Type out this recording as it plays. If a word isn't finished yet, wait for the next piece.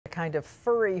kind of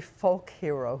furry folk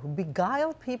hero who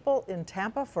beguiled people in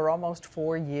Tampa for almost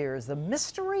 4 years. The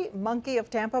mystery monkey of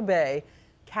Tampa Bay,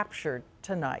 captured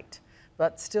tonight,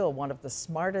 but still one of the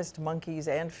smartest monkeys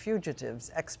and fugitives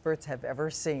experts have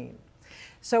ever seen.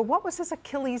 So what was his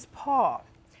Achilles paw?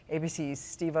 ABC's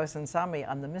Steve Osunsami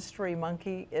on the mystery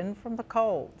monkey in from the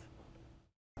cold.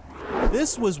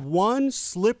 This was one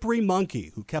slippery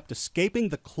monkey who kept escaping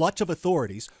the clutch of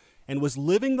authorities and was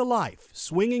living the life,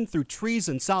 swinging through trees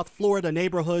in South Florida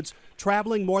neighborhoods,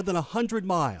 traveling more than 100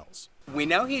 miles. We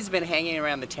know he's been hanging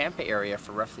around the Tampa area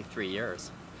for roughly 3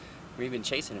 years. We've been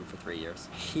chasing him for 3 years.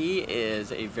 He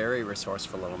is a very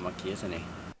resourceful little monkey, isn't he?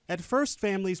 At first,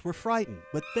 families were frightened,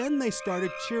 but then they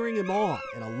started cheering him on,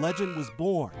 and a legend was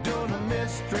born.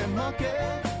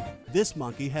 This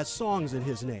monkey has songs in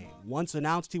his name. Once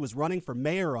announced he was running for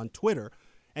mayor on Twitter,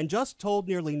 and just told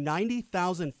nearly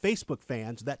 90,000 Facebook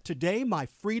fans that today my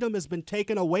freedom has been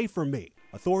taken away from me.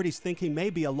 Authorities think he may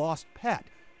be a lost pet,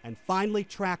 and finally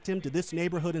tracked him to this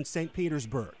neighborhood in St.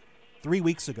 Petersburg. 3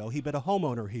 weeks ago, he bit a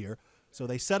homeowner here, so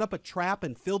they set up a trap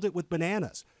and filled it with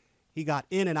bananas. He got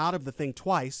in and out of the thing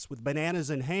twice with bananas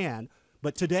in hand,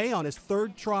 but today, on his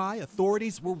third try,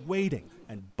 authorities were waiting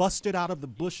and busted out of the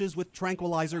bushes with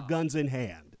tranquilizer guns in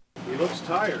hand. He looks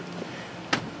tired.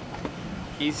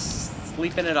 He's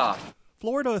sleeping it off.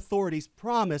 Florida authorities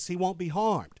promise he won't be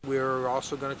harmed. We're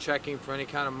also going to check him for any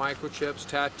kind of microchips,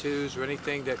 tattoos, or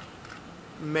anything that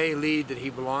may lead that he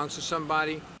belongs to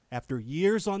somebody. After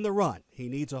years on the run, he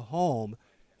needs a home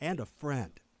and a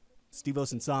friend. Steve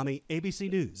Osunsami, ABC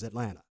News, Atlanta.